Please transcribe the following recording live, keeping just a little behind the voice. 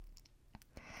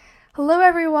Hello,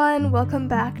 everyone. Welcome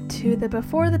back to the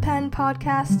Before the Pen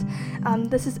podcast.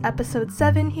 This is episode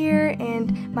 7 here,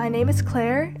 and my name is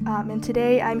Claire. And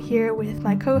today I'm here with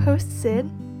my co-host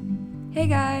Sid. Hey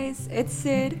guys, it's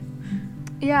Sid.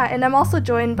 Yeah, and I'm also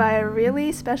joined by a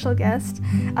really special guest.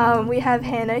 We have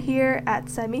Hannah here at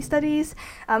Semi Studies,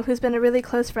 who's been a really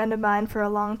close friend of mine for a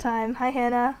long time. Hi,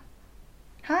 Hannah.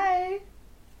 Hi.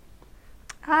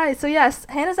 Hi. So yes,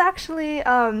 Hannah's actually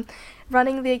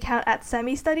running the account at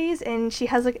Semi Studies, and she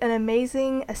has like an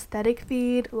amazing aesthetic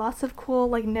feed, lots of cool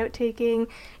like note taking,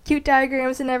 cute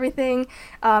diagrams and everything.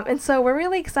 And so we're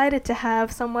really excited to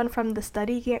have someone from the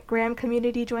Studygram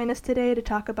community join us today to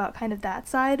talk about kind of that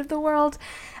side of the world.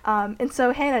 And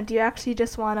so Hannah, do you actually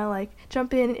just want to like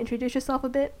jump in and introduce yourself a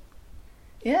bit?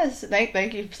 Yes,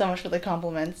 thank you so much for the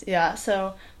compliments. Yeah,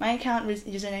 so my account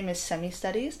username is Semi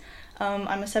Studies.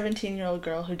 I'm a 17-year-old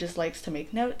girl who just likes to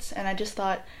make notes, and I just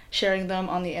thought sharing them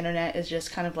on the internet is just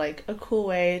kind of like a cool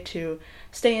way to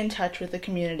stay in touch with the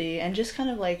community and just kind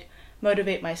of like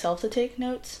motivate myself to take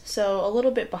notes. So a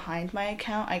little bit behind my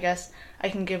account, I guess I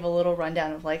can give a little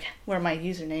rundown of like where my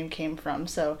username came from.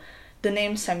 So the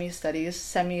name Semi Studies,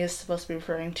 semi is supposed to be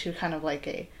referring to kind of like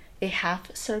a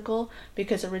half circle,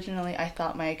 because originally I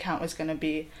thought my account was going to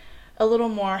be a little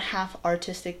more half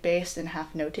artistic based and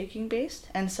half note-taking based,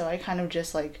 and so I kind of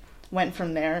just like went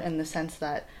from there in the sense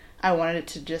that I wanted it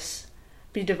to just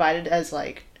be divided as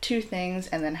like two things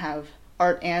and then have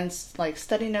art and like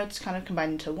study notes kind of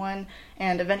combined into one,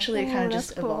 and eventually it kind of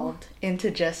just evolved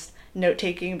into just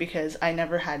note-taking because I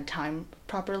never had time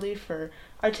properly for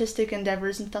artistic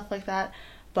endeavors and stuff like that.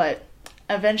 But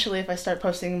eventually if I start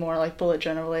posting more like bullet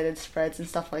journal related spreads and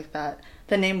stuff like that,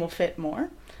 the name will fit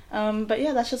more. But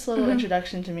yeah, that's just a little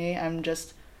introduction to me. I'm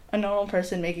just a normal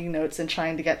person making notes and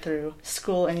trying to get through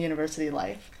school and university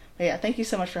life. But yeah, thank you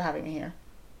so much for having me here.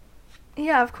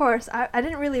 Yeah, of course. I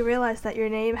didn't really realize that your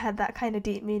name had that kind of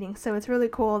deep meaning, so it's really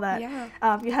cool that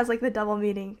it has like the double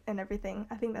meaning and everything.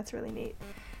 I think that's really neat.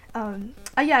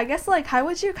 Yeah, I guess like how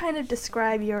would you kind of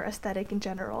describe your aesthetic in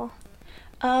general?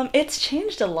 It's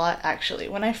changed a lot actually.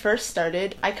 When I first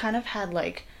started, I kind of had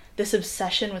like this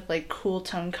obsession with like cool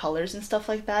tone colors and stuff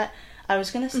like that. I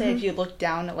was gonna say if you look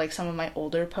down at like some of my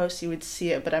older posts you would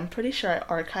see it, but I'm pretty sure I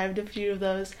archived a few of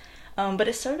those. But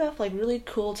it started off like really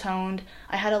cool toned.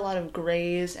 I had a lot of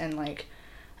grays and like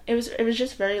it was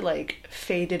just very like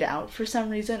faded out for some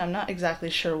reason. I'm not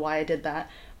exactly sure why I did that,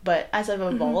 but as I've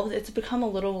evolved it's become a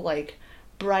little like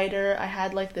brighter. I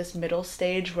had like this middle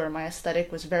stage where my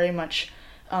aesthetic was very much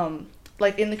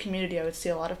like in the community I would see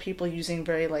a lot of people using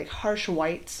very like harsh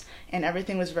whites, and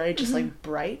everything was very just like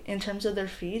bright in terms of their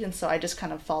feed, and so I just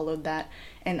kind of followed that,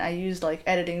 and I used like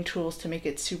editing tools to make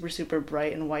it super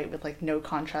bright and white with like no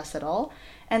contrast at all.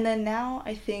 And then now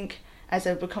I think as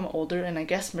I've become older and I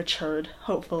guess matured,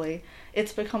 hopefully,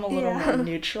 it's become a little more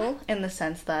neutral in the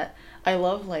sense that I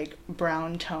love like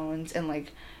brown tones and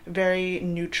like very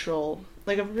neutral,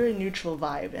 like a very neutral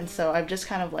vibe, and so I've just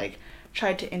kind of like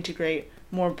tried to integrate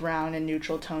more brown and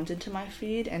neutral tones into my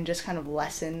feed and just kind of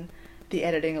lessen the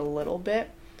editing a little bit.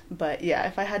 But yeah,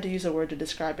 if I had to use a word to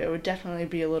describe it, it would definitely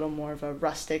be a little more of a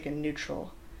rustic and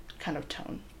neutral kind of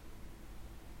tone.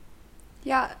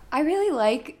 Yeah, I really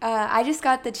like, I just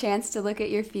got the chance to look at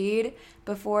your feed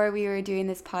before we were doing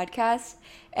this podcast,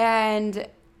 and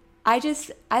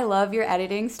I love your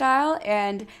editing style,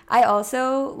 and I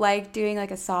also like doing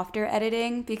like a softer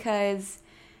editing because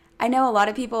I know a lot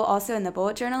of people also in the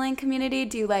bullet journaling community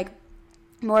do like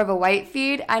more of a white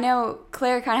feed. I know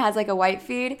Claire kind of has like a white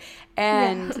feed,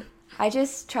 and I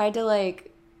just tried to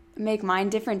like make mine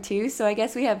different too, so I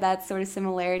guess we have that sort of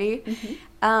similarity.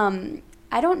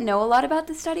 I don't know a lot about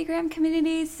the Studygram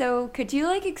community, so could you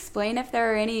like explain if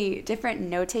there are any different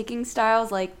note-taking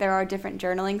styles, like there are different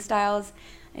journaling styles,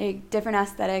 like different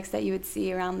aesthetics that you would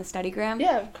see around the Studygram?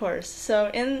 Yeah, of course. So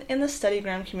in the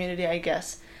Studygram community, I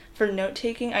guess, for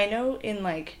note-taking, I know in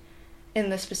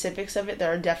the specifics of it,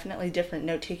 there are definitely different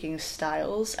note-taking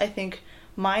styles. I think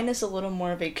mine is a little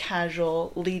more of a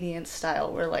casual, lenient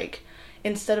style where like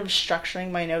instead of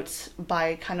structuring my notes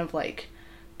by kind of like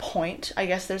point, I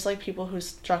guess there's like people who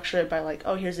structure it by like,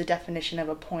 oh, here's a definition of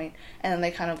a point, and then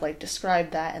they kind of like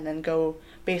describe that and then go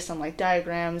based on like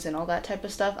diagrams and all that type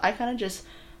of stuff. I kind of just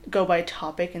go by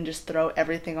topic and just throw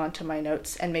everything onto my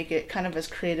notes and make it kind of as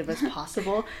creative as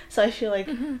possible. So I feel like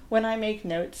when I make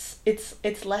notes,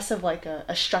 it's less of like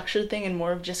a structured thing and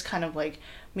more of just kind of like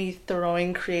me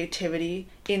throwing creativity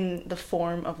in the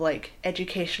form of like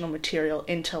educational material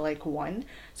into like one.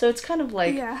 So it's kind of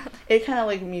like it kind of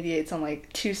like mediates on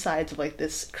like two sides of like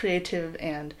this creative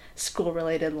and school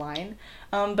related line.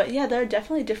 But yeah, there are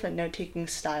definitely different note-taking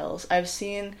styles. I've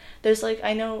seen, there's like,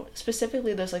 I know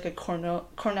specifically there's like a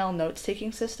Cornell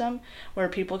notes-taking system where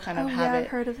people kind of have I've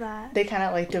heard of that. They kind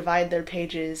of like divide their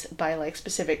pages by like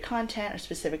specific content or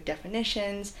specific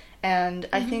definitions. And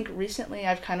I think recently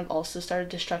I've kind of also started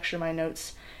to structure my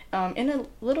notes in a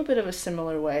little bit of a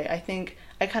similar way. I think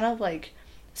I kind of like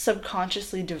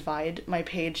subconsciously divide my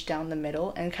page down the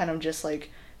middle and kind of just like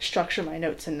structure my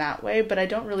notes in that way, but I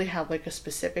don't really have like a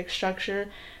specific structure.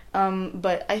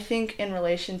 But I think in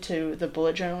relation to the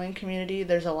bullet journaling community,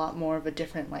 there's a lot more of a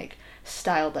different like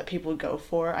style that people go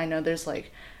for. I know there's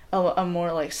like a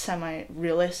more like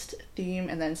semi-realist theme,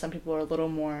 and then some people are a little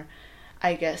more,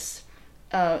 I guess,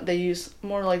 they use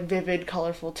more like vivid,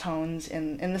 colorful tones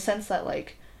in the sense that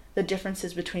like the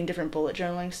differences between different bullet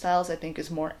journaling styles I think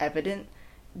is more evident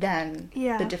than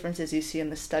the differences you see in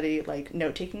the study like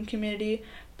note-taking community.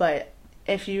 But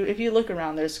if you look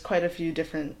around, there's quite a few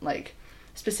different like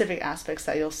specific aspects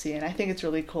that you'll see, and I think it's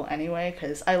really cool anyway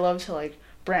because I love to like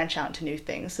branch out to new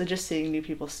things, so just seeing new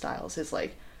people's styles is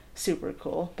like super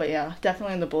cool. But yeah,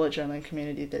 definitely in the bullet journaling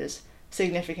community there's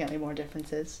significantly more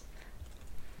differences.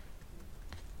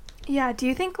 Yeah, do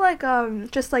you think like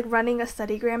just like running a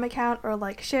StudyGram account or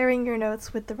like sharing your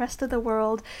notes with the rest of the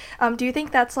world, do you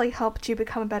think that's like helped you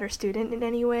become a better student in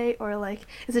any way, or like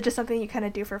is it just something you kind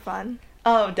of do for fun?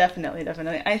 Oh, definitely.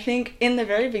 I think in the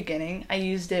very beginning I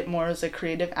used it more as a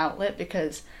creative outlet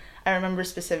because I remember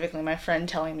specifically my friend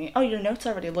telling me, "Oh, your notes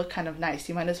already look kind of nice.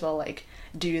 You might as well like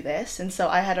do this." And so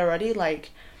I had already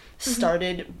like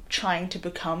started trying to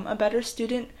become a better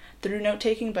student through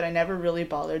note-taking, but I never really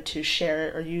bothered to share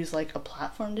it or use like a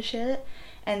platform to share it.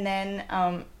 And then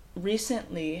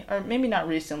recently, or maybe not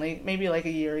recently, maybe like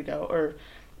a year ago, or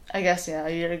I guess a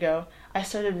year ago, I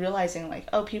started realizing like,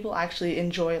 oh, people actually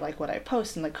enjoy like what I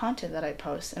post and the content that I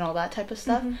post and all that type of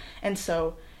stuff. And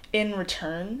so in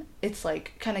return, it's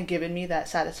like kind of given me that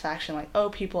satisfaction, like, oh,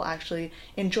 people actually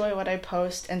enjoy what I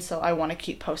post, and so I want to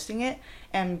keep posting it.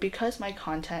 And because my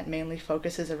content mainly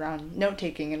focuses around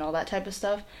note-taking and all that type of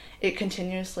stuff, it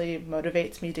continuously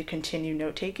motivates me to continue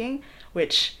note-taking,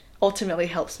 which ultimately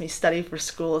helps me study for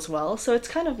school as well. So it's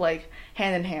kind of like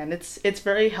hand in hand. It's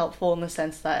very helpful in the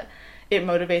sense that it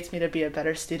motivates me to be a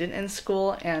better student in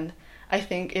school, and I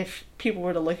think if people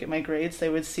were to look at my grades, they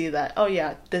would see that, oh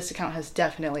yeah, this account has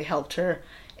definitely helped her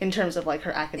in terms of like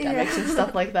her academics and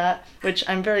stuff like that, which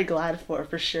I'm very glad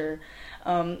for sure.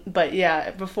 But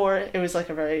yeah, before it was like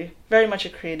a very much a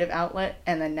creative outlet,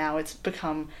 and then now it's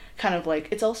become kind of like,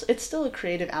 it's still a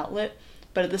creative outlet,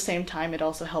 but at the same time it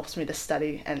also helps me to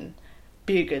study and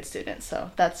be a good student.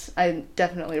 So I'm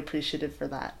definitely appreciative for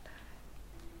that.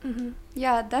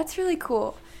 Yeah, that's really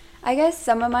cool. I guess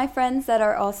some of my friends that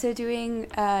are also doing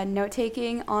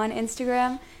note-taking on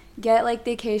Instagram get like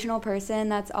the occasional person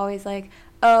that's always like,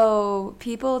 oh,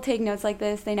 people take notes like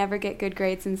this, they never get good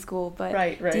grades in school. But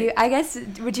right.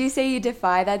 would you say you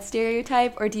defy that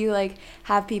stereotype, or do you like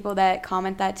have people that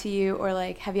comment that to you, or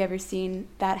like have you ever seen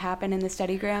that happen in the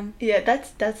StudyGram? Yeah,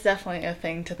 that's definitely a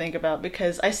thing to think about,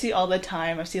 because I see all the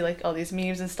time, I see like all these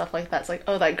memes and stuff like that. It's like,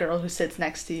 oh, that girl who sits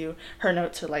next to you, her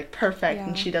notes are like perfect,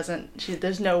 and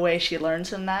there's no way she learns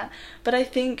from that. But I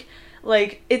think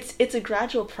like it's a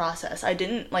gradual process. I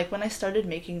didn't, like, when I started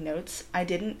making notes, I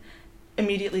didn't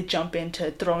immediately jump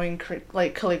into throwing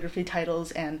like calligraphy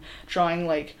titles and drawing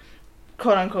like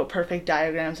quote unquote perfect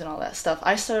diagrams and all that stuff.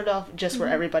 I started off just where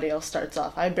everybody else starts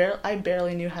off. I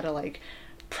barely knew how to like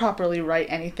properly write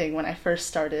anything when I first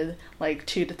started like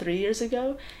 2 to 3 years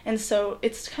ago, and so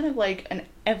it's kind of like an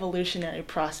evolutionary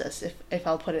process, if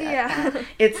I'll put it at that.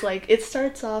 It's like it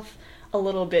starts off a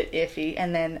little bit iffy,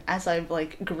 and then as I've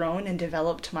like grown and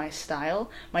developed my style,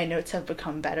 my notes have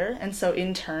become better, and so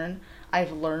in turn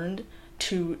I've learned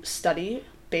to study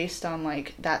based on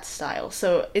like that style.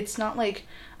 So it's not like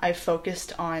I've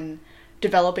focused on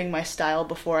developing my style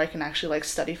before I can actually like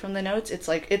study from the notes. It's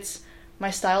like my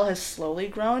style has slowly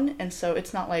grown, and so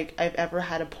it's not like I've ever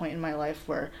had a point in my life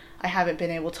where I haven't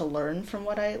been able to learn from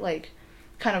what I like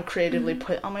kind of creatively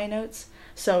put on my notes.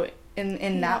 So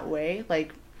in that way,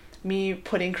 like me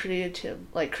putting creative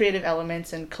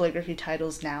elements and calligraphy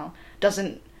titles now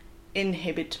doesn't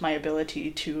inhibit my ability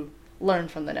to learn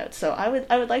from the notes. So I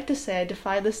would like to say I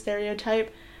defy the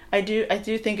stereotype. I do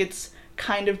think it's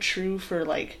kind of true for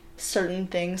like certain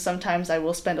things. Sometimes I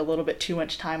will spend a little bit too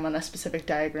much time on a specific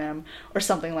diagram or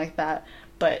something like that.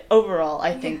 But overall,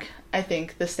 I think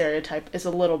the stereotype is a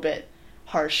little bit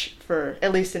harsh, for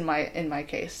at least in my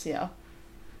case. Yeah.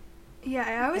 Yeah,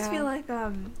 I always feel like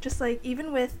just like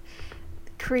even with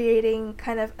creating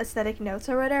kind of aesthetic notes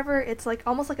or whatever, it's like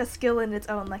almost like a skill in its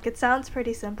own. Like, it sounds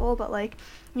pretty simple, but like,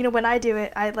 you know, when I do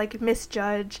it, I like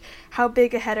misjudge how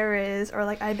big a header is, or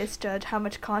like I misjudge how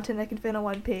much content I can fit on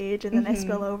one page, and then I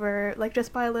spill over like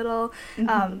just by a little.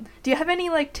 Do you have any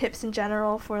like tips in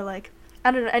general for like,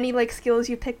 I don't know, any like skills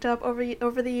you picked up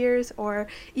over the years, or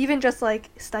even just like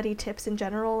study tips in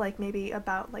general, like maybe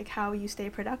about like how you stay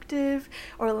productive,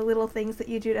 or the little things that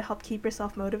you do to help keep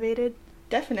yourself motivated?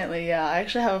 Definitely, yeah. I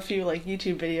actually have a few like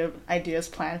YouTube video ideas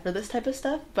planned for this type of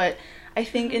stuff, but I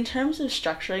think in terms of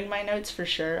structuring my notes, for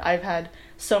sure, I've had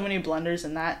so many blunders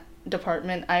in that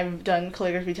department. I've done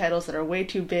calligraphy titles that are way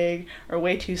too big or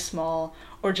way too small,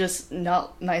 or just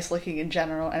not nice looking in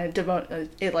general, and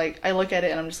it like, I look at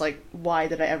it and I'm just like, why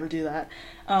did I ever do that?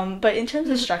 But in terms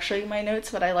of structuring my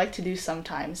notes, what I like to do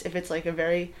sometimes, if it's like a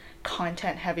very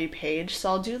content heavy page, so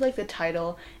I'll do like the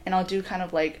title, and I'll do kind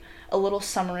of like a little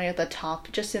summary at the top,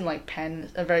 just in like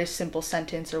pen, a very simple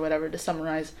sentence or whatever to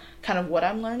summarize kind of what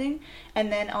I'm learning,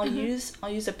 and then I'll use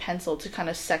a pencil to kind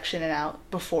of section it out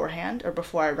beforehand or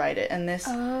before I write it, and this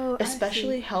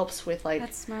especially helps with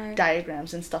like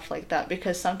diagrams and stuff like that,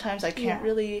 because sometimes I can't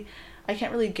really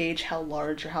gauge how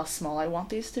large or how small I want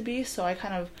these to be, so I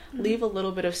kind of leave a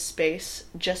little bit of space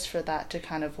just for that to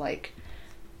kind of like,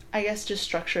 I guess, just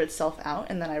structure itself out,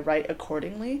 and then I write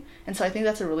accordingly. And so I think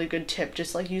that's a really good tip.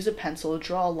 Just like use a pencil,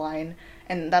 draw a line,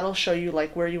 and that'll show you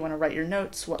like where you want to write your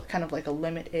notes, what kind of like a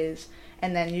limit is,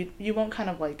 and then you won't kind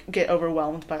of like get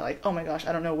overwhelmed by like, oh my gosh,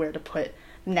 I don't know where to put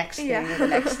next thing or the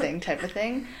next thing type of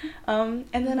thing. And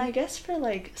then I guess for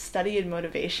like study and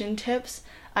motivation tips,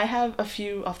 I have a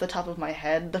few off the top of my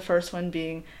head. The first one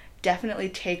being definitely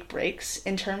take breaks.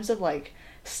 In terms of like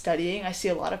studying, I see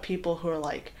a lot of people who are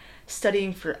like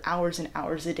studying for hours and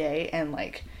hours a day, and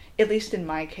like, at least in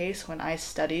my case, when I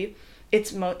study,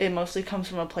 it mostly comes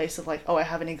from a place of like, oh, I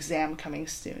have an exam coming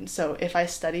soon, so if I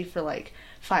study for like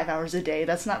 5 hours a day,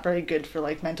 that's not very good for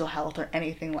like mental health or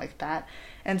anything like that.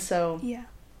 And so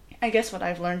I guess what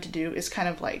I've learned to do is kind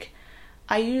of like,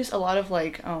 I use a lot of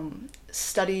like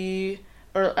study,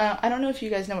 or I don't know if you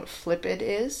guys know what Flipid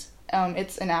is.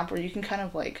 It's an app where you can kind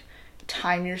of like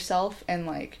time yourself and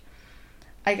like,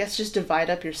 I guess, just divide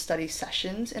up your study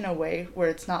sessions in a way where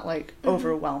it's not like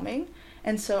overwhelming.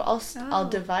 And so I'll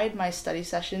divide my study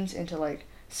sessions into like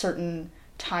certain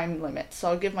time limits. So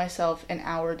I'll give myself an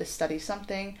hour to study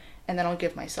something, and then I'll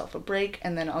give myself a break,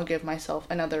 and then I'll give myself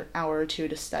another hour or two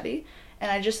to study. And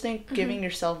I just think giving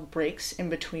yourself breaks in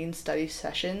between study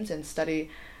sessions and studying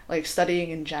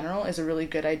in general is a really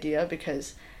good idea,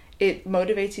 because it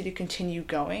motivates you to continue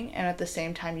going, and at the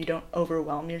same time you don't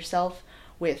overwhelm yourself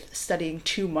with studying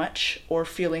too much or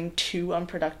feeling too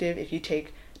unproductive if you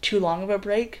take too long of a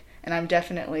break. And I'm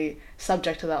definitely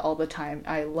subject to that all the time.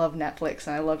 I love Netflix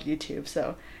and I love YouTube,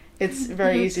 so it's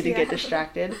very easy to get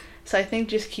distracted. So I think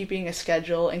just keeping a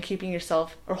schedule and keeping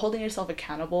yourself, or holding yourself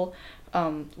accountable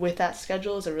with that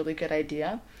schedule is a really good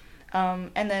idea.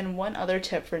 And then one other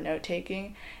tip for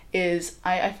note-taking is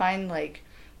I find like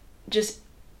just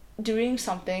doing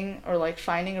something, or like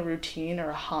finding a routine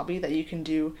or a hobby that you can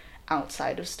do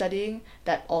outside of studying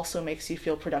that also makes you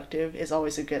feel productive is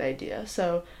always a good idea.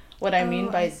 So what I mean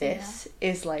by this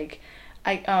is like,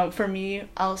 for me,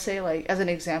 I'll say like, as an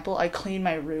example, I clean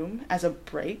my room as a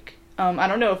break. I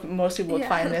don't know if most people would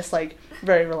find this like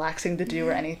very relaxing to do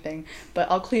or anything,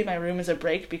 but I'll clean my room as a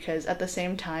break, because at the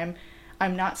same time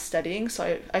I'm not studying,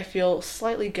 so I feel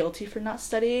slightly guilty for not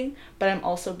studying, but I'm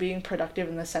also being productive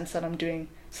in the sense that I'm doing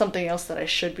something else that I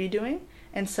should be doing.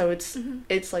 And so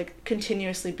it's like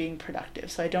continuously being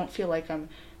productive, so I don't feel like I'm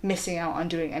missing out on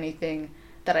doing anything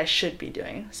that I should be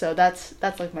doing. So that's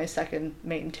like my second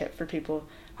main tip for people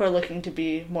who are looking to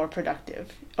be more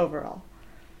productive overall.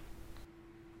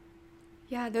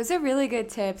 Yeah, those are really good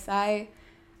tips. I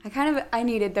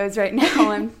needed those right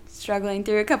now. I'm struggling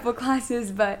through a couple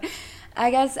classes, but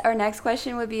I guess our next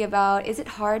question would be about, is it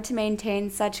hard to maintain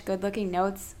such good-looking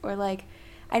notes? Or like,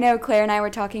 I know Claire and I were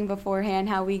talking beforehand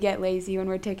how we get lazy when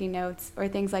we're taking notes or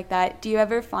things like that. Do you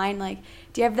ever find like,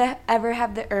 do you ever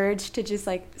have the urge to just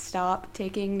like stop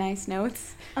taking nice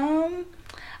notes?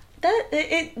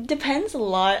 It depends a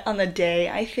lot on the day.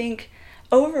 I think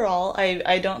overall,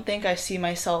 I don't think I see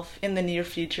myself in the near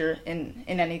future, in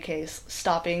any case,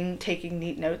 stopping taking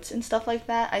neat notes and stuff like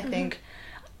that. I think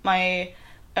my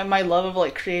love of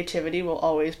like creativity will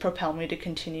always propel me to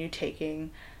continue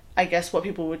taking, I guess, what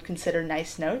people would consider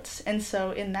nice notes. And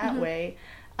so in that way,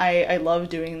 I love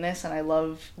doing this, and I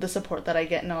love the support that I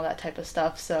get and all that type of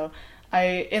stuff. So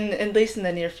at least in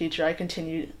the near future,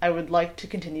 I would like to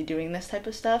continue doing this type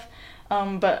of stuff.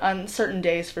 But on certain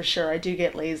days, for sure, I do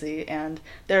get lazy, and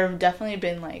there have definitely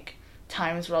been like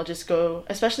times where I'll just go,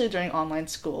 especially during online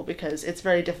school, because it's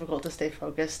very difficult to stay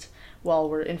focused while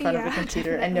we're in front of a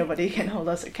computer and nobody can hold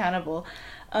us accountable.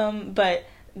 But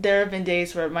there have been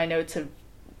days where my notes have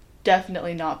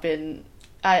definitely not been,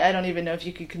 I don't even know if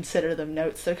you could consider them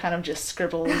notes. They're kind of just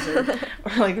scribbles or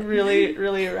like really,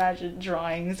 really erratic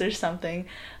drawings or something.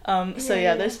 So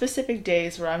there's specific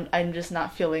days where I'm just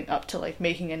not feeling up to like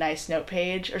making a nice note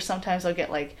page, or sometimes I'll get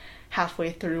like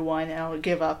halfway through one and I'll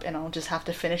give up and I'll just have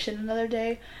to finish it another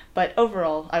day. But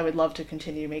overall, I would love to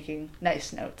continue making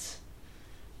nice notes.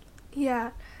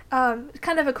 Yeah.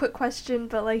 Kind of a quick question,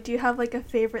 but like, do you have like a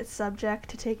favorite subject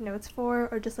to take notes for,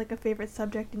 or just like a favorite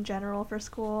subject in general for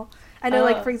school? I know,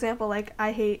 like, for example, like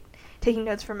I hate taking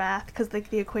notes for math because like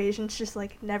the equations just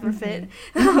like never fit,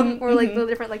 or like the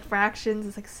different like fractions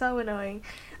is like so annoying.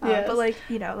 Yes. But like,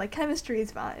 you know, like chemistry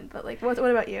is fine. But like, what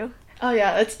about you? Oh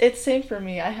yeah, it's same for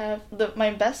me. I have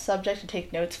my best subject to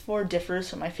take notes for differs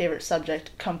from my favorite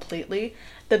subject completely.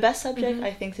 The best subject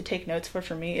I think to take notes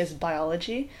for me is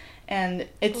biology, and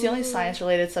it's the only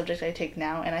science-related subject I take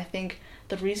now, and I think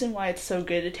the reason why it's so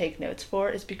good to take notes for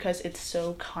is because it's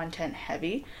so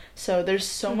content-heavy. So there's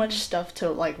so much stuff to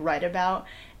like write about,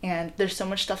 and there's so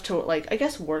much stuff to like, I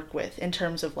guess, work with in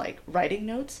terms of like writing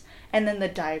notes, and then the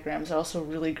diagrams are also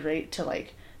really great to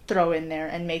like throw in there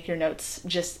and make your notes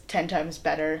just 10 times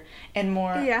better and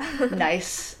more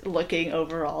nice looking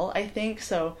overall, I think.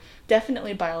 So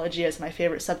definitely biology is my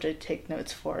favorite subject to take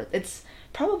notes for. It's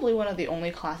probably one of the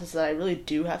only classes that I really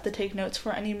do have to take notes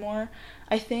for anymore.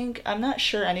 I think, I'm not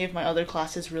sure any of my other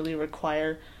classes really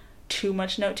require too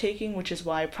much note taking, which is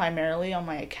why primarily on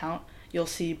my account you'll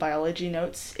see biology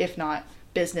notes, if not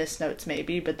business notes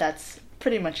maybe, but that's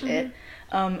pretty much it.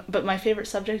 But my favorite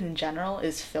subject in general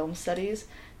is film studies.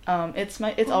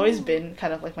 It's always been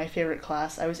kind of like my favorite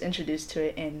class. I was introduced to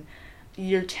it in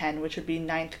year 10, which would be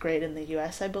 9th grade in the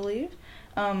US, I believe.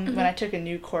 When I took a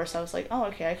new course, I was like, oh,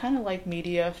 okay, I kind of like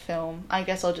media, film. I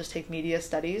guess I'll just take media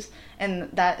studies. And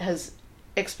that has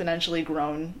exponentially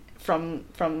grown from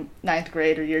 9th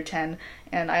grade or year 10.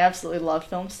 And I absolutely love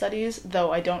film studies,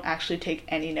 though I don't actually take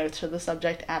any notes for the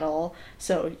subject at all.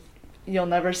 So you'll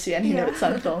never see any notes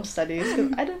on film studies,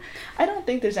 'cause I don't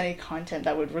think there's any content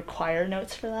that would require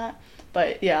notes for that.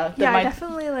 But I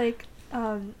definitely like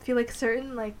feel like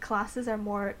certain like classes are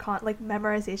more like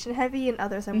memorization heavy, and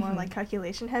others are more like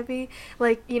calculation heavy.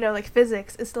 Like, you know, like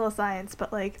physics is still a science,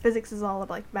 but like physics is all of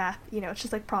like math, you know, it's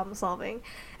just like problem solving.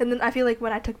 And then I feel like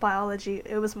when I took biology,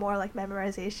 it was more like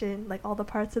memorization, like all the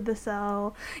parts of the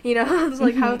cell, you know, it's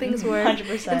like how things work.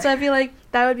 100%. And so I feel like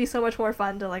that would be so much more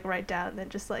fun to like write down than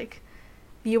just like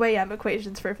UAM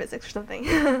equations for physics or something.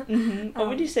 What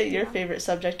would you say your favorite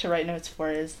subject to write notes for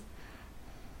is?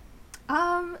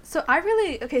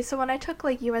 So when I took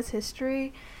like US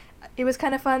history, it was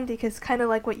kind of fun because kind of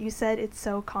like what you said, it's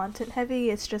so content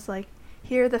heavy. It's just like,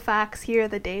 here are the facts, here are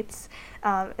the dates.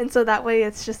 And so that way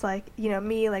it's just like, you know,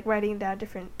 me like writing down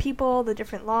different people, the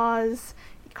different laws,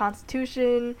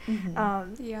 Constitution.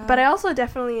 But I also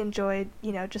definitely enjoyed,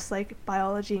 you know, just like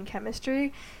biology and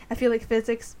chemistry. I feel like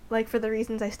physics, like for the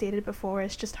reasons I stated before,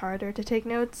 is just harder to take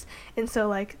notes. And so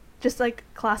like just like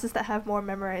classes that have more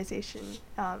memorization,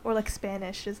 or like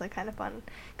Spanish is like kind of fun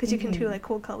because you can do like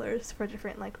cool colors for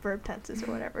different like verb tenses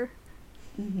or whatever.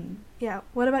 Yeah.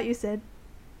 What about you, Sid?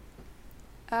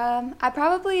 I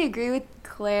probably agree with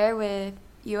Claire with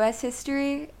US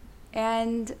history,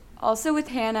 and also with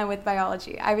Hannah with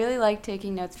biology. I really liked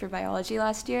taking notes for biology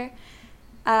last year.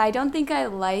 I don't think I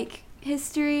like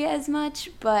history as much,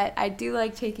 but I do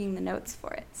like taking the notes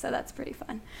for it, so that's pretty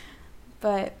fun.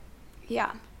 But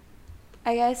yeah,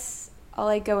 I guess I'll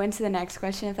like go into the next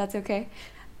question if that's okay.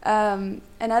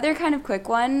 Another kind of quick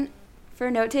one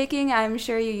for note taking. I'm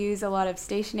sure you use a lot of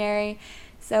stationery.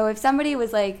 So if somebody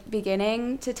was like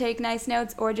beginning to take nice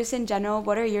notes, or just in general,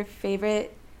 what are your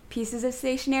favorite pieces of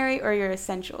stationery or your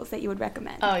essentials that you would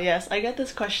recommend? Oh yes, I get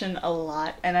this question a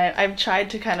lot, and I've tried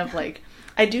to kind of like,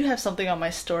 I do have something on my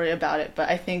story about it, but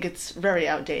I think it's very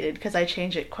outdated because I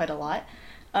change it quite a lot.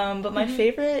 But my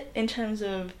favorite in terms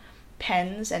of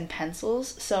pens and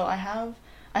pencils, so I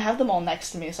have them all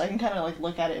next to me, so I can kind of like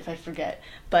look at it if I forget.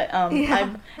 But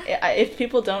if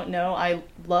people don't know, I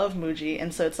love Muji,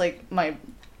 and so it's like my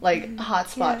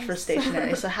hotspot for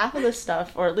stationery. So half of the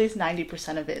stuff, or at least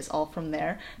 90% of it, is all from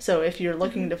there. So if you're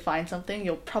looking to find something,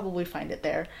 you'll probably find it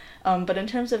there. But in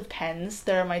terms of pens,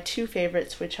 there are my two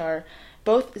favorites, which are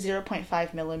both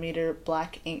 0.5 millimeter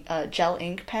black ink, gel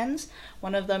ink pens.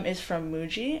 One of them is from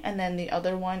Muji, and then the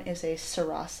other one is a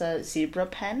Sarasa Zebra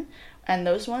pen. And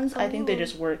those ones, I think they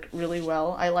just work really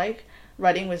well. I like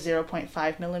writing with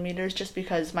 0.5 millimeters just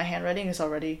because my handwriting is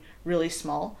already really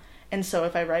small. And so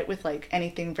if I write with like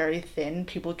anything very thin,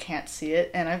 people can't see it.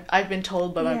 And I've been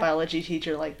told by my biology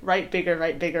teacher, like, write bigger,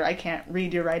 I can't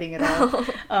read your writing at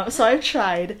all. So I've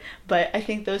tried, but I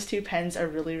think those two pens are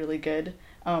really, really good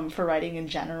for writing in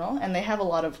general. And they have a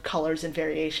lot of colors and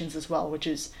variations as well, which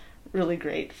is really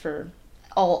great for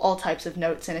all types of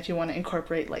notes. And if you want to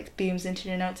incorporate like themes into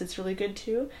your notes, it's really good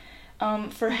too.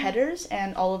 For headers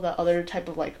and all of the other type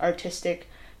of like artistic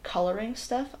coloring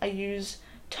stuff, I use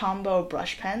Tombow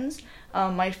brush pens.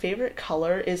 My favorite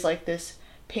color is like this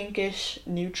pinkish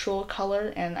neutral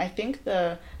color, and I think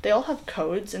they all have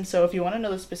codes, and so if you want to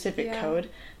know the specific code,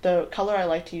 the color I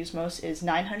like to use most is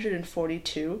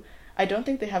 942. I don't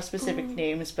think they have specific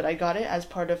names, but I got it as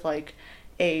part of like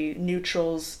a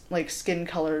neutrals like skin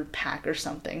color pack or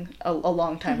something a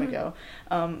long time ago.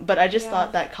 But I just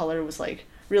thought that color was like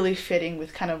really fitting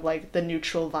with kind of like the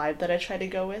neutral vibe that I try to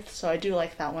go with, so I do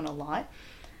like that one a lot.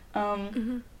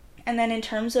 And then in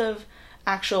terms of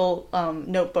actual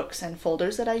notebooks and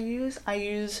folders that I use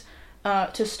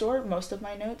to store most of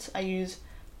my notes, I use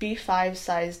B5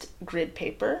 sized grid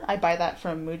paper. I buy that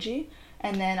from Muji,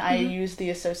 and then I use the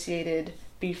associated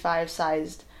B5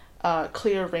 sized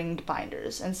clear ringed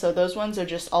binders. And so those ones are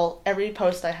just every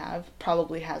post I have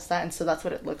probably has that, and so that's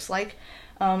what it looks like.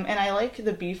 And I like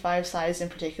the B5 size in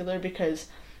particular because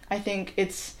I think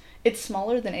it's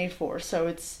smaller than A4, so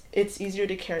it's easier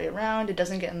to carry around, it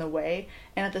doesn't get in the way,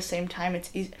 and at the same time,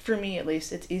 for me at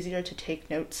least, it's easier to take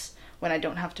notes when I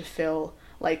don't have to fill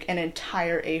like an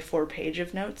entire A4 page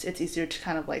of notes. It's easier to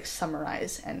kind of like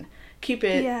summarize and keep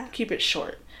it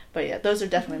short. But yeah, those are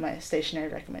definitely my stationery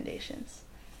recommendations.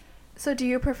 So do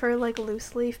you prefer like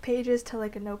loose leaf pages to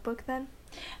like a notebook then?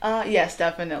 Yes,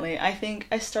 definitely. I think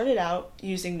I started out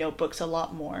using notebooks a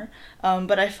lot more,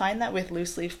 but I find that with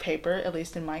loose leaf paper, at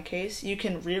least in my case, you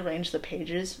can rearrange the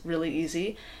pages really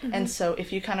easy. And so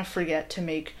if you kind of forget to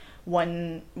make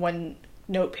one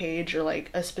note page or like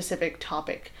a specific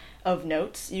topic of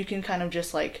notes, you can kind of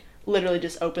just like literally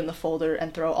just open the folder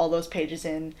and throw all those pages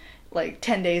in like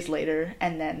 10 days later,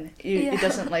 and then it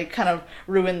doesn't like kind of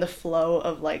ruin the flow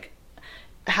of like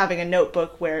having a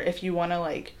notebook where if you want to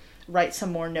like write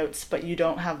some more notes but you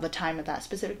don't have the time at that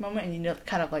specific moment and you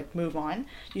kind of like move on,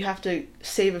 you have to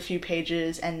save a few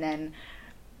pages and then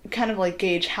kind of like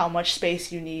gauge how much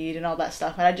space you need and all that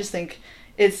stuff, and I just think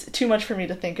it's too much for me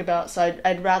to think about, so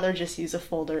I'd rather just use a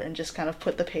folder and just kind of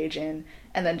put the page in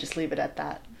and then just leave it at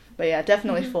that. But yeah,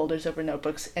 definitely folders over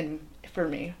notebooks and for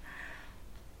me.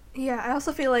 Yeah, I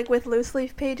also feel like with loose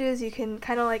leaf pages, you can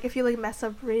kind of like, if you like mess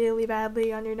up really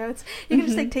badly on your notes, you can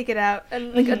just like take it out.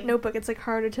 And like a notebook, it's like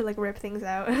harder to like rip things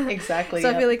out. Exactly. So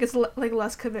I feel like it's like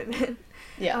less commitment.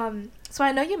 Yeah. So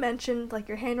I know you mentioned like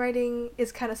your handwriting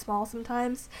is kind of small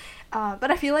sometimes, but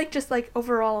I feel like just like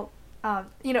overall,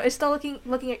 it's still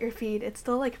looking at your feed, it's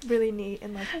still like really neat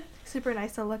and like super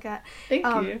nice to look at. Thank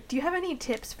you. Do you have any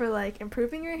tips for like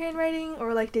improving your handwriting,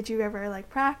 or like did you ever like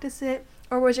practice it?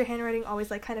 Or was your handwriting always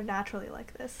like kind of naturally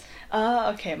like this?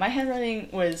 Okay, my handwriting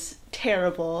was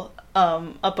terrible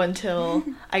up until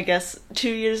I guess 2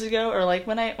 years ago, or like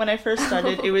when I first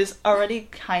started, it was already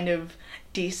kind of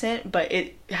decent, but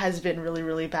it has been really,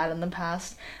 really bad in the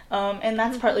past. And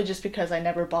that's partly just because I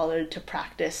never bothered to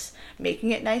practice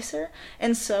making it nicer.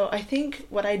 And so I think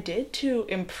what I did to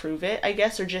improve it, I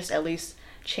guess, or just at least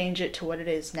change it to what it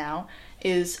is now,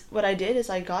 is what I did is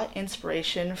I got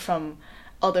inspiration from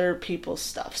other people's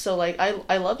stuff. So like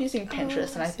I love using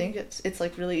Pinterest, and I think it's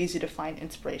like really easy to find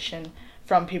inspiration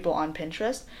from people on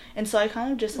Pinterest. And so I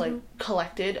kind of just like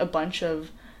collected a bunch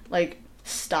of like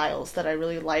styles that I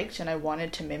really liked and I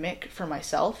wanted to mimic for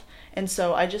myself. And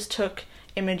so I just took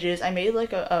images, I made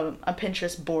like a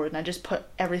Pinterest board, and I just put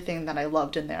everything that I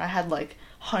loved in there. I had like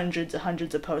hundreds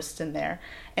of posts in there,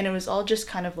 and it was all just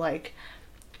kind of like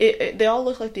they all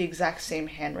look like the exact same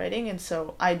handwriting, and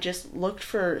so I just looked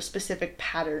for specific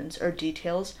patterns or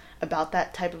details about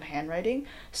that type of handwriting.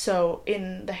 So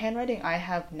in the handwriting I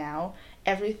have now,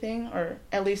 everything, or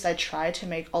at least I try to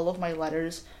make all of my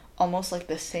letters almost like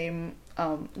the same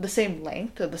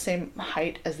length or the same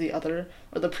height as the other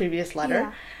or the previous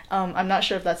letter. I'm not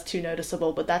sure if that's too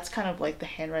noticeable, but that's kind of like the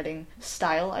handwriting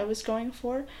style I was going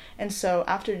for. And so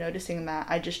after noticing that,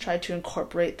 I just tried to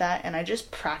incorporate that, and I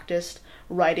just practiced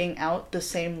writing out the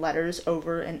same letters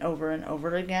over and over and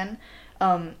over again.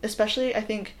 Especially, I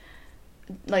think,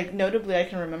 like, notably, I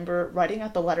can remember writing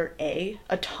out the letter A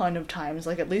a ton of times,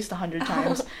 like at least 100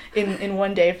 times in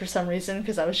one day for some reason,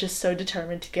 because I was just so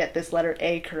determined to get this letter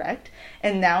A correct.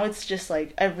 And now it's just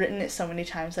like, I've written it so many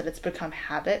times that it's become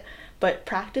habit, but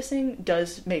practicing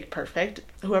does make perfect.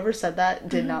 Whoever said that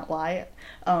did not lie.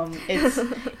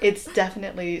 It's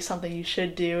definitely something you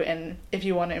should do, and if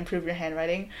you want to improve your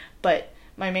handwriting. But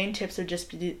my main tips would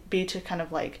just be to kind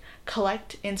of like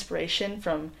collect inspiration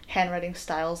from handwriting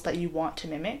styles that you want to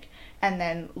mimic, and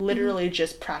then literally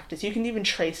just practice. You can even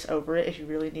trace over it if you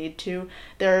really need to.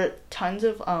 There are tons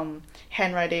of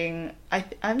handwriting,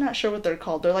 I'm not sure what they're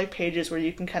called. They're like pages where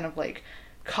you can kind of like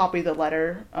copy the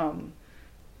letter from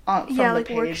the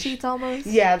page. Worksheets almost.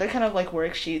 Yeah, they're kind of like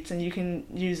worksheets, and you can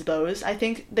use those. I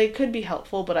think they could be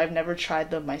helpful, but I've never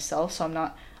tried them myself,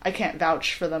 so I can't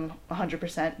vouch for them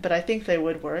 100%, but I think they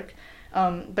would work.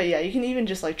 But yeah, you can even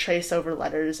just like trace over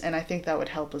letters, and I think that would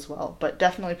help as well. But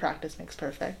definitely practice makes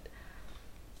perfect.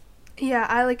 Yeah,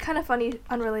 I like kind of funny,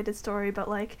 unrelated story, but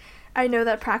like I know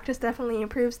that practice definitely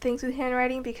improves things with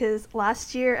handwriting, because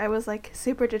last year I was like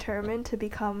super determined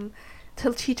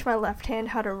to teach my left hand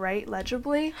how to write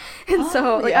legibly, and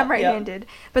so like I'm right-handed,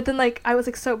 but then like I was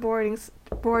like so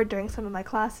bored during some of my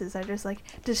classes. I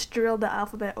just drilled the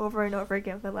alphabet over and over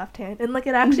again with my left hand, and like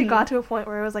it actually got to a point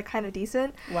where it was like kind of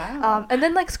decent. Wow. And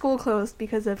then like school closed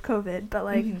because of COVID, but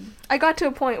like I got to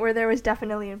a point where there was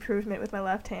definitely improvement with my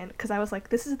left hand, because I was like,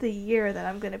 this is the year that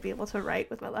I'm going to be able to write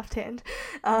with my left hand.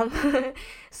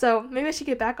 So maybe I should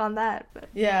get back on that. But.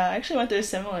 Yeah, I actually went through a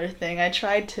similar thing. I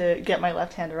tried to get my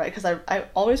left hand to write, because I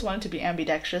always wanted to be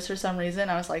ambidextrous for some reason.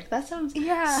 I was like, that sounds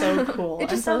so cool. It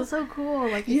just sounds so cool.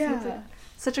 Like,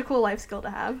 such a cool life skill to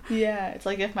have. Yeah, it's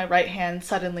like if my right hand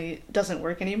suddenly doesn't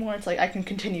work anymore, it's like I can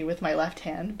continue with my left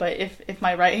hand. But if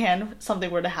my right hand,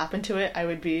 something were to happen to it, I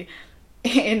would be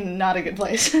in not a good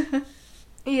place.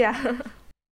 Yeah.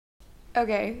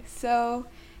 Okay, so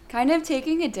kind of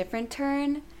taking a different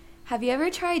turn, have you ever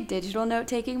tried digital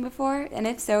note-taking before? And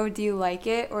if so, do you like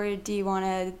it, or do you want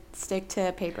to stick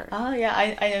to paper? Yeah,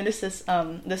 I noticed this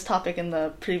topic in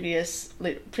the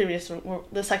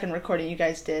the second recording you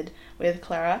guys did with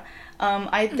Clara.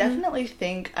 I definitely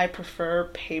think I prefer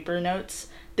paper notes.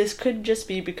 This could just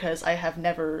be because I have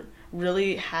never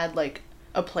really had like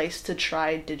a place to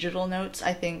try digital notes.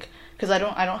 I think because I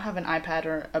don't have an iPad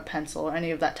or a pencil or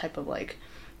any of that type of like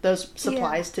those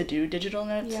supplies to do digital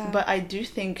notes. Yeah. But I do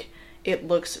think it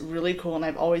looks really cool, and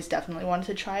I've always definitely wanted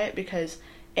to try it because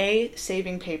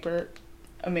saving paper,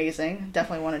 amazing,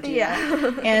 definitely want to do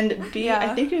that, and B,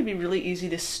 I think it would be really easy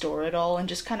to store it all and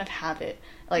just kind of have it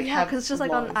because it's just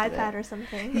like on an iPad or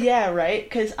something. Yeah, right,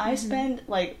 because I spend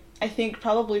like I think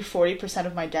probably 40%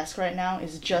 of my desk right now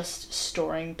is just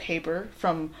storing paper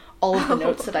from all of the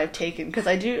notes that I've taken, because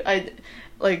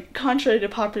like, contrary to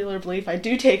popular belief, I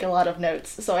do take a lot of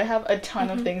notes, so I have a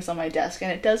ton of things on my desk,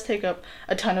 and it does take up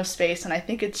a ton of space, and I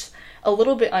think it's a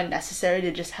little bit unnecessary to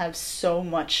just have so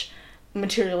much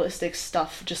materialistic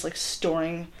stuff just, like,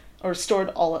 stored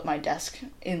all at my desk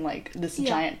in, like, this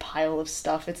giant pile of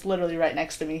stuff. It's literally right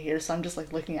next to me here, so I'm just,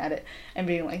 like, looking at it and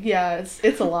being like, yeah,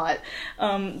 it's a lot.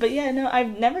 But yeah, no,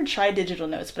 I've never tried digital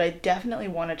notes, but I definitely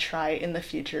want to try in the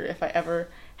future if I ever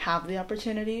have the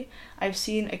opportunity. I've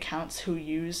seen accounts who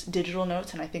use digital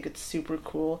notes, and I think it's super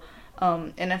cool.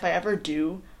 And if I ever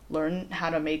do learn how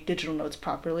to make digital notes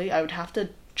properly, I would have to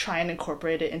try and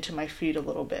incorporate it into my feed a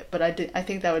little bit. But I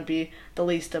think that would be the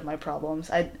least of my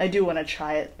problems. I do want to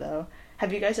try it though.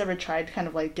 Have you guys ever tried kind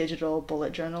of like digital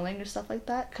bullet journaling or stuff like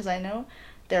that? Because I know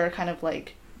there are kind of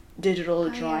like digital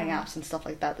drawing apps and stuff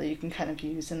like that you can kind of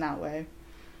use in that way.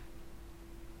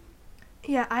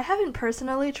 Yeah, I haven't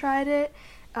personally tried it.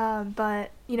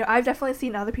 But, you know, I've definitely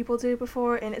seen other people do it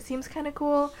before, and it seems kind of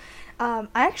cool. I'm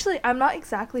not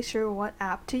exactly sure what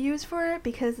app to use for it,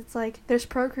 because it's like, there's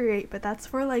Procreate, but that's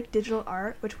for like digital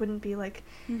art, which wouldn't be like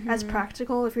as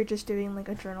practical if you're just doing like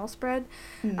a journal spread.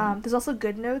 There's also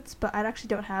GoodNotes, but I actually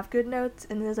don't have GoodNotes,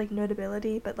 and there's like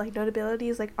Notability, but like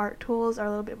Notability's like art tools are a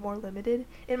little bit more limited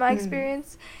in my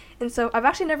experience. And so I've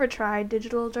actually never tried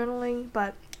digital journaling,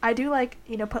 but I do like,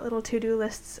 you know, put little to-do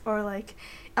lists, or like,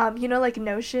 you know, like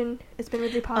Notion. It's been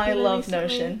really popular I love recently.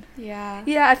 Notion. Yeah.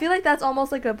 Yeah, I feel like that's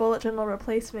almost like a bullet journal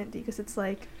replacement, because it's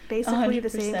like basically 100%. The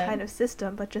same kind of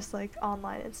system, but just like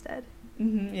online instead.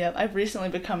 Yeah, I've recently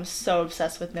become so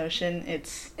obsessed with Notion.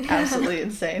 It's absolutely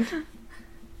insane.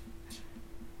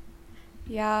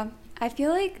 Yeah. I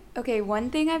feel like, okay, one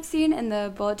thing I've seen in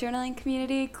the bullet journaling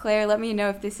community, Claire, let me know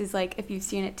if this is like, if you've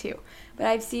seen it too, but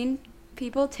I've seen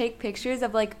people take pictures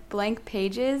of like blank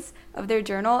pages of their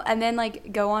journal and then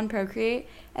like go on Procreate,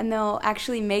 and they'll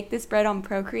actually make the spread on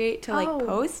Procreate to like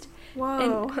post.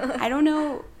 Whoa. And I don't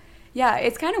know. Yeah,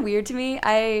 it's kind of weird to me.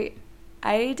 I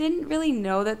didn't really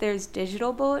know that there's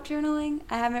digital bullet journaling.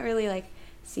 I haven't really like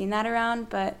seen that around,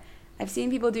 but I've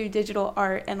seen people do digital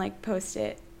art and like post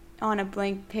it on a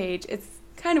blank page. It's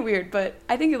kind of weird, but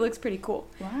I think it looks pretty cool.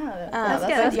 Wow. That's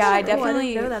That's yeah, I cool.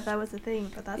 definitely- I didn't know that was a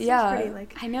thing, but that's Yeah, pretty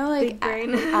like I know big like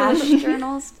brain.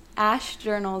 Ash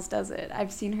Journals does it.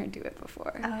 I've seen her do it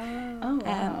before. Oh,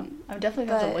 wow. I'm definitely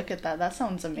going to but- look at that. That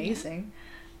sounds amazing.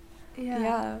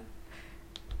 Yeah.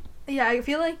 Yeah, I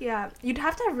feel like you'd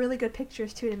have to have really good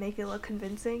pictures too to make it look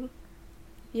convincing.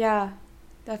 Yeah,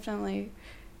 definitely.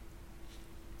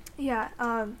 Yeah,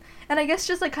 and I guess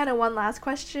just like kind of one last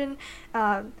question.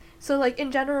 So like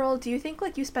in general, do you think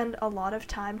like you spend a lot of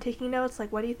time taking notes?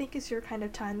 Like what do you think is your kind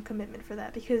of time commitment for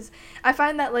that? Because I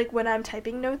find that like when I'm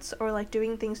typing notes or like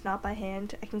doing things not by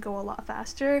hand, I can go a lot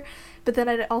faster, but then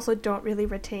I also don't really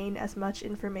retain as much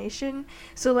information.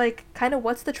 So like kind of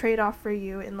what's the trade-off for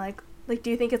you in like do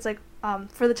you think it's like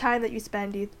for the time that you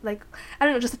spend, do you like I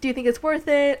don't know, just do you think it's worth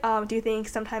it? Do you think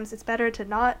sometimes it's better to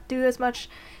not do as much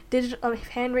digital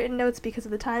handwritten notes because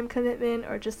of the time commitment,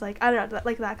 or just like I don't know,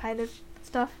 like that kind of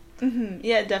stuff?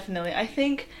 Yeah, definitely. I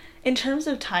think in terms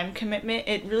of time commitment,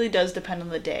 it really does depend on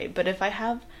the day. But if I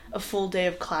have a full day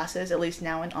of classes, at least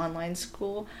now in online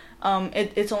school,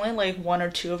 it's only like one or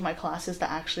two of my classes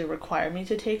that actually require me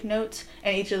to take notes,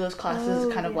 and each of those classes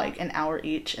is kind of like an hour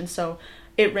each. And so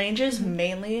it ranges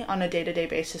mainly on a day-to-day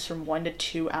basis from 1 to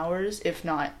 2 hours, if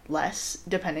not less,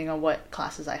 depending on what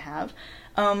classes I have.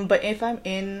 But if I'm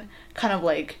in kind of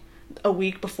like a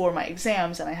week before my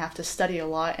exams and I have to study a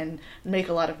lot and make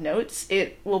a lot of notes,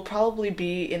 it will probably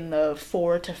be in the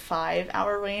 4 to 5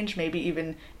 hour range, maybe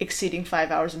even exceeding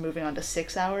 5 hours and moving on to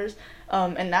 6 hours.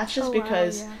 And that's just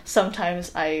because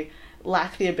sometimes I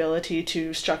lack the ability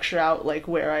to structure out like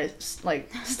where I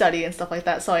like study and stuff like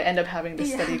that, so I end up having to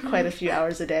study quite a few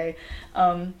hours a day,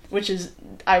 which is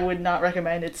I would not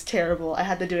recommend. It's terrible. I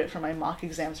had to do it for my mock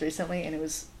exams recently and it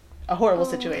was a horrible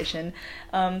situation.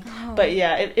 But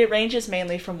yeah, it ranges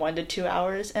mainly from 1 to 2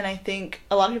 hours, and I think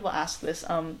a lot of people ask this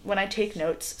when I take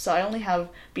notes. So I only have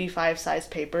B5 size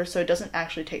paper, so it doesn't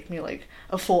actually take me like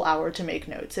a full hour to make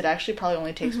notes. It actually probably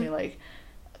only takes me like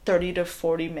 30 to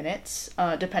 40 minutes,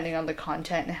 depending on the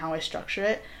content and how I structure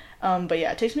it. But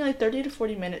yeah, it takes me like 30 to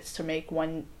 40 minutes to make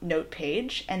one note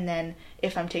page, and then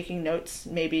if I'm taking notes,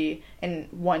 maybe in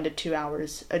 1 to 2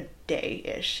 hours a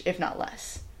day-ish, if not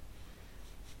less.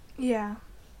 Yeah.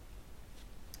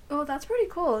 Oh, that's pretty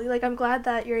cool. Like, I'm glad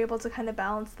that you're able to kind of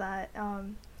balance that.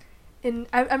 And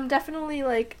I'm definitely,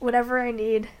 like, whenever I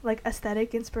need, like,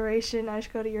 aesthetic inspiration, I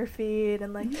just go to your feed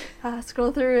and, like,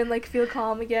 scroll through and, like, feel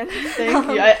calm again. Thank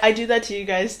you. I do that to you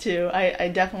guys, too. I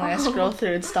definitely I scroll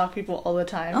through and stalk people all the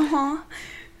time.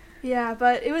 Yeah,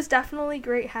 but it was definitely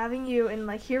great having you and,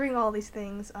 like, hearing all these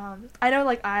things. I know,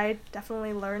 like, I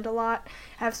definitely learned a lot.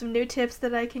 I have some new tips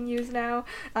that I can use now.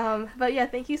 But, yeah,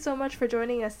 thank you so much for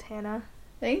joining us, Hannah.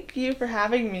 Thank you for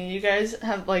having me. You guys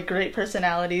have, like, great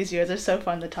personalities. You guys are so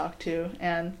fun to talk to,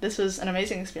 and this was an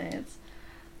amazing experience.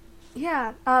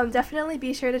 Yeah, definitely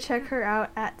be sure to check her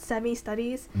out at Semi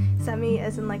Studies. Semi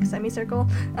as in like semicircle.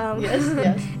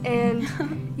 Yes.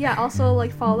 And yeah, also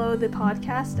like follow the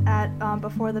podcast at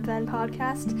Before the Pen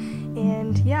Podcast.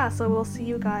 And yeah, so we'll see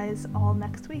you guys all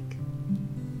next week.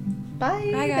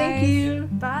 Bye. Bye, guys. Thank you.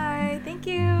 Bye. Thank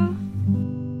you.